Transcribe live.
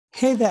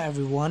Hey there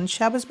everyone,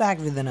 Shahabas back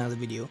with another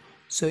video.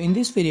 So in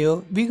this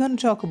video, we're going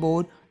to talk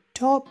about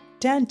top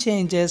 10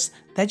 changes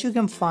that you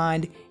can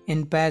find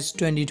in PES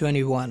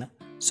 2021.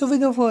 So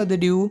without further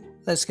ado,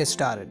 let's get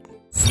started.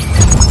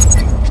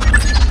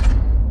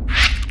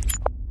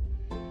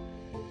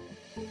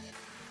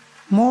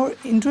 More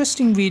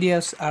interesting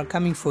videos are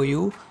coming for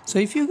you, so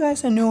if you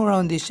guys are new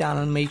around this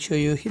channel, make sure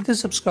you hit the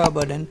subscribe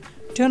button,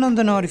 turn on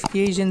the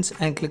notifications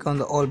and click on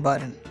the all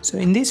button. So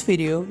in this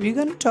video, we're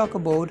going to talk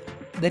about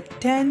the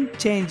 10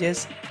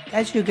 changes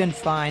that you can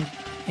find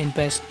in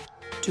PES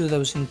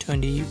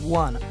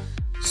 2021.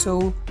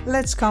 So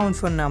let's count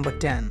for number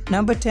 10.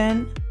 Number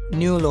 10,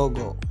 new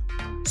logo.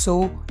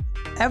 So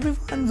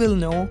everyone will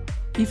know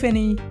if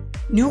any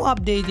new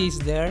update is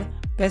there,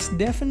 PES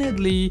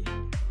definitely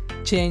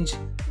change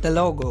the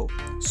logo.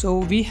 So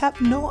we have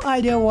no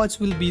idea what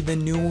will be the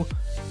new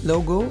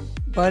logo,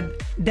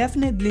 but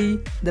definitely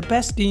the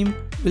PES team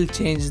will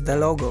change the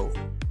logo.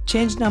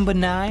 Change number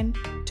 9,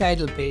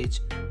 title page.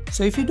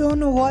 So if you don't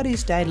know what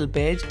is title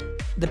page,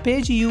 the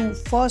page you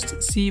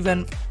first see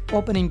when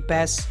opening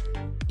PES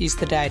is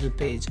the title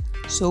page.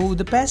 So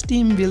the PES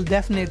team will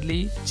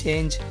definitely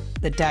change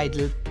the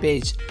title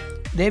page.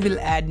 They will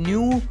add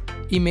new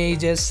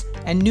images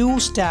and new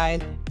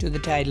style to the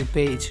title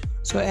page.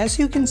 So as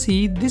you can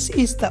see, this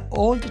is the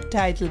old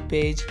title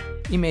page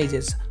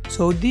images.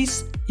 So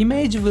this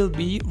image will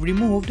be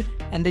removed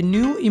and the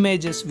new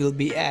images will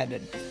be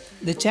added.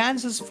 The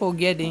chances for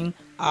getting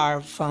are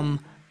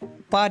from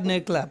partner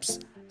clubs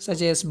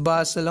such as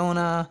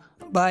Barcelona,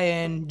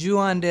 Bayern,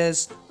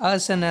 Juventus,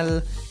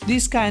 Arsenal.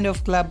 This kind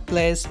of club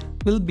players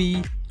will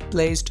be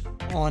placed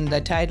on the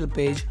title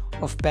page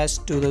of PES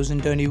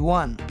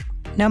 2021.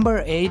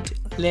 Number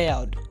 8,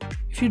 layout.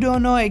 If you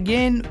don't know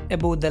again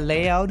about the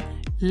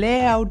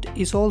layout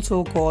is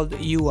also called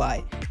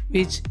UI,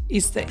 which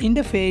is the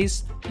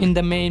interface in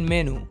the main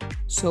menu.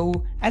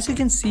 So as you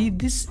can see,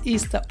 this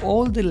is the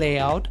old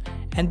layout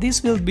and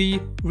this will be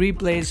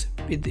replaced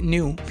with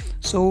new.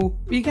 So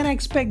we can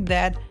expect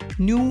that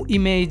new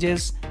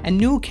images and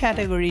new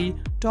category,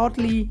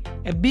 totally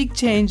a big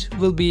change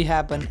will be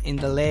happen in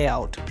the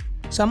layout.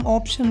 Some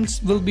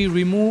options will be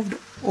removed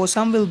or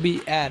some will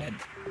be added.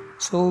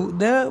 So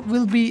there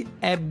will be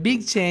a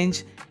big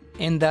change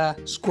in the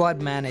squad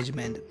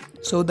management.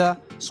 So the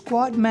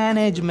squad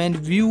management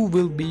view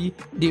will be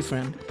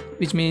different,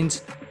 which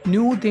means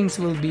new things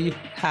will be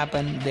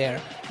happen there.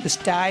 The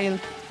style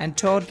and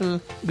total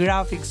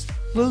graphics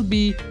will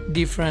be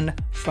different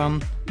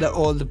from the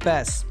old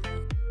PES.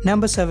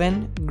 Number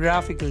 7,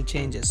 graphical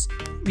changes.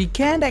 We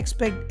can't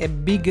expect a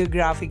bigger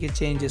graphical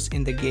changes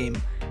in the game,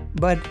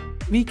 but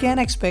we can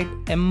expect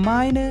a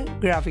minor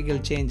graphical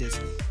changes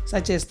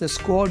such as the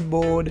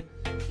scoreboard,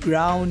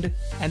 ground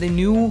and the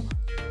new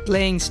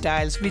playing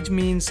styles, which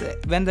means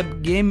when the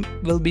game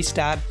will be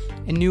start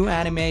and new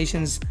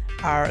animations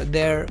are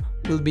there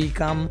will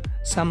become,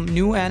 some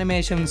new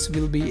animations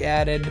will be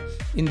added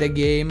in the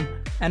game,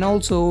 and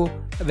also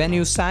when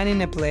you sign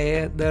in a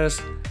player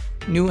there's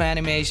new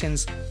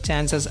animations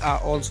chances are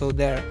also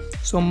there.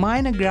 So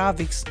minor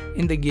graphics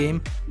in the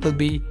game will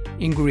be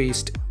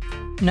increased.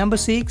 Number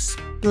 6,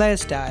 player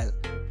style.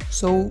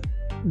 So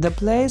the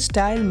player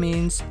style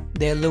means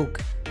their look,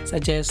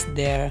 such as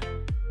their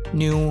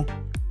new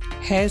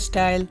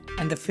hairstyle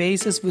and the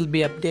faces will be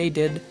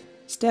updated.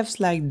 Steps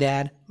like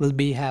that will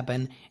be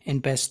happen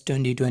in PES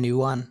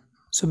 2021.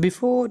 So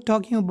before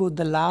talking about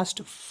the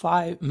last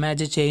 5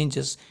 major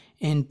changes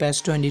in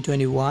PES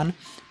 2021,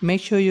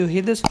 make sure you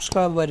hit the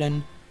subscribe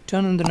button,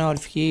 turn on the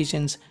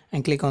notifications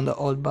and click on the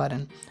all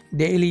button.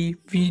 Daily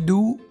we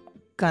do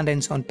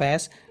contents on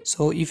PES,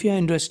 so if you are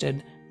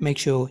interested, make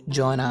sure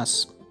join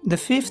us. The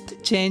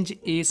 5th change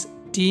is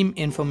team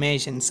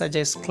information, such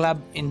as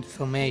club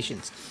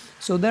informations.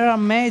 So there are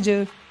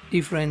major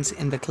difference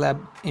in the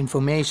club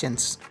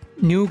informations.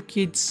 New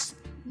kits,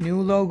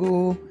 new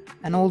logo,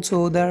 and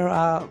also there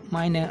are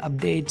minor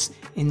updates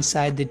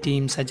inside the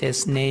team, such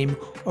as name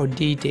or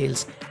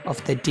details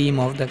of the team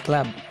of the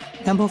club.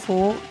 Number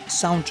 4,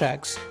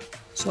 soundtracks.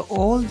 So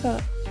all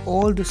the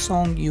old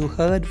song you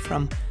heard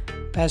from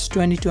PES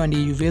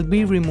 2020 will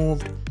be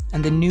removed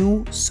and the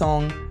new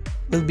song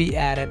will be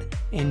added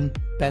in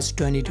PES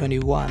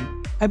 2021.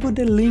 I put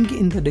a link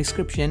in the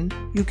description.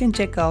 You can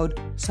check out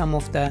some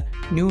of the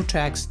new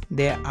tracks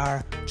they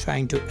are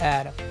trying to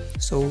add.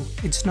 So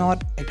it's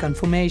not a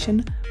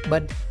confirmation,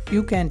 but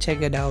you can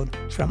check it out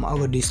from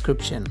our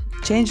description.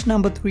 Change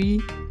number 3,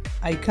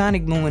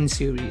 iconic moment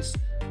series.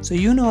 So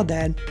you know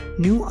that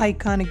new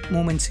iconic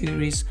moment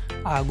series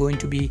are going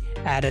to be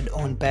added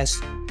on PES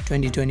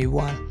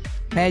 2021.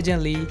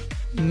 Majorly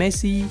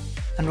Messi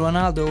and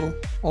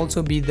Ronaldo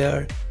also be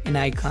there in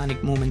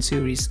iconic moment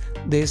series.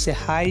 There's a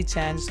high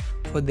chance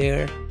for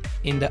there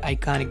in the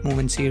iconic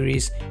moment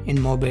series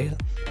in mobile.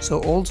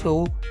 So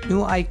also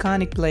new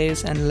iconic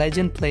players and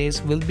legend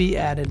players will be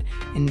added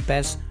in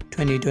PES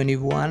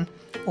 2021.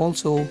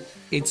 Also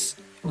it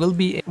will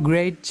be a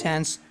great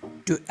chance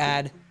to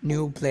add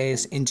new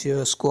players into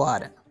your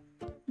squad.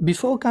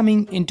 Before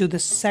coming into the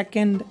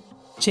second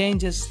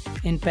changes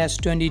in PES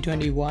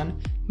 2021,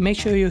 make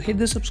sure you hit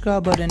the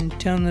subscribe button,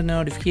 turn on the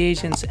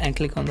notifications and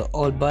click on the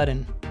all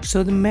button.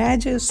 So the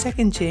major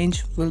second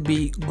change will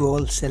be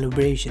goal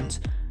celebrations.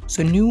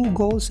 So new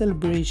goal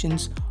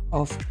celebrations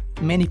of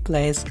many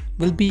players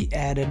will be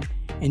added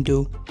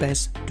into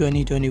PES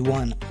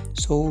 2021.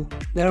 So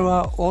there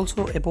are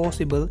also a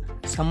possible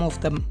some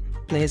of the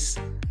players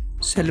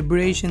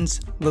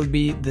celebrations will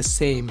be the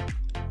same.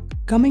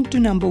 Coming to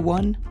number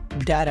 1,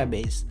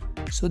 database.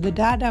 So the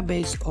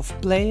database of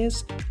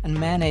players and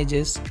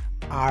managers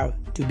are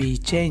to be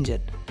changed,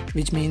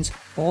 which means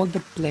all the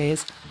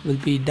players will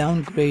be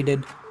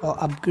downgraded or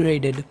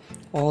upgraded.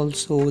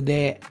 Also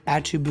their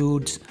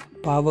attributes,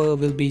 power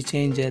will be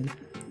changed,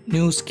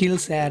 new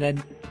skills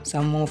added,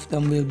 some of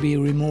them will be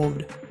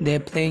removed, their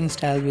playing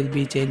style will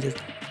be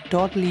changed.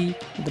 Totally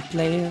the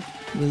player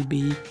will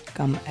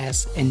become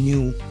as a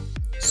new.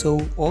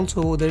 So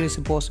also there is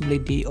a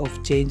possibility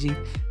of changing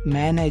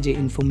manager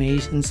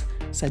informations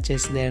such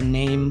as their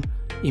name,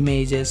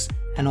 images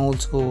and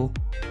also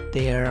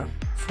their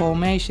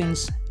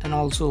formations and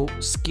also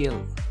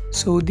skill.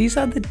 So these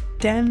are the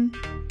 10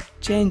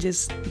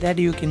 changes that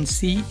you can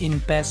see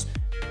in PES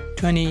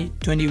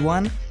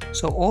 2021.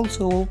 So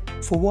also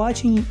for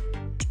watching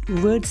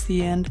towards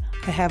the end,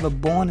 I have a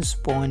bonus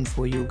point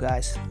for you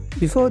guys.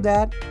 Before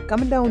that,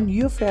 comment down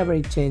your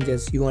favorite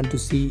changes you want to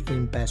see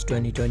in PES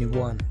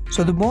 2021.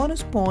 So the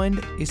bonus point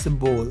is the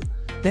ball.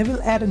 They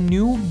will add a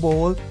new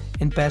ball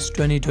in PES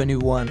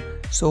 2021.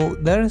 So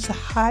there is a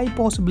high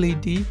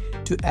possibility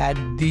to add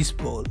this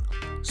ball.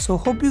 So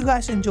hope you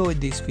guys enjoyed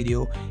this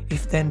video.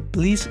 If then,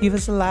 please give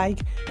us a like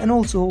and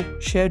also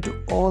share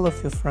to all of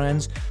your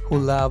friends who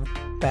love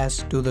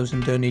PES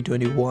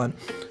 2021.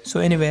 So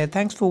anyway,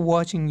 thanks for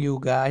watching you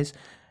guys.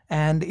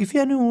 And if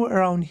you're new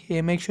around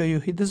here, make sure you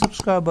hit the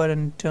subscribe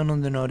button, turn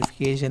on the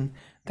notification.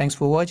 Thanks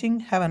for watching.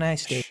 Have a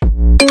nice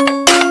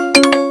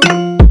day.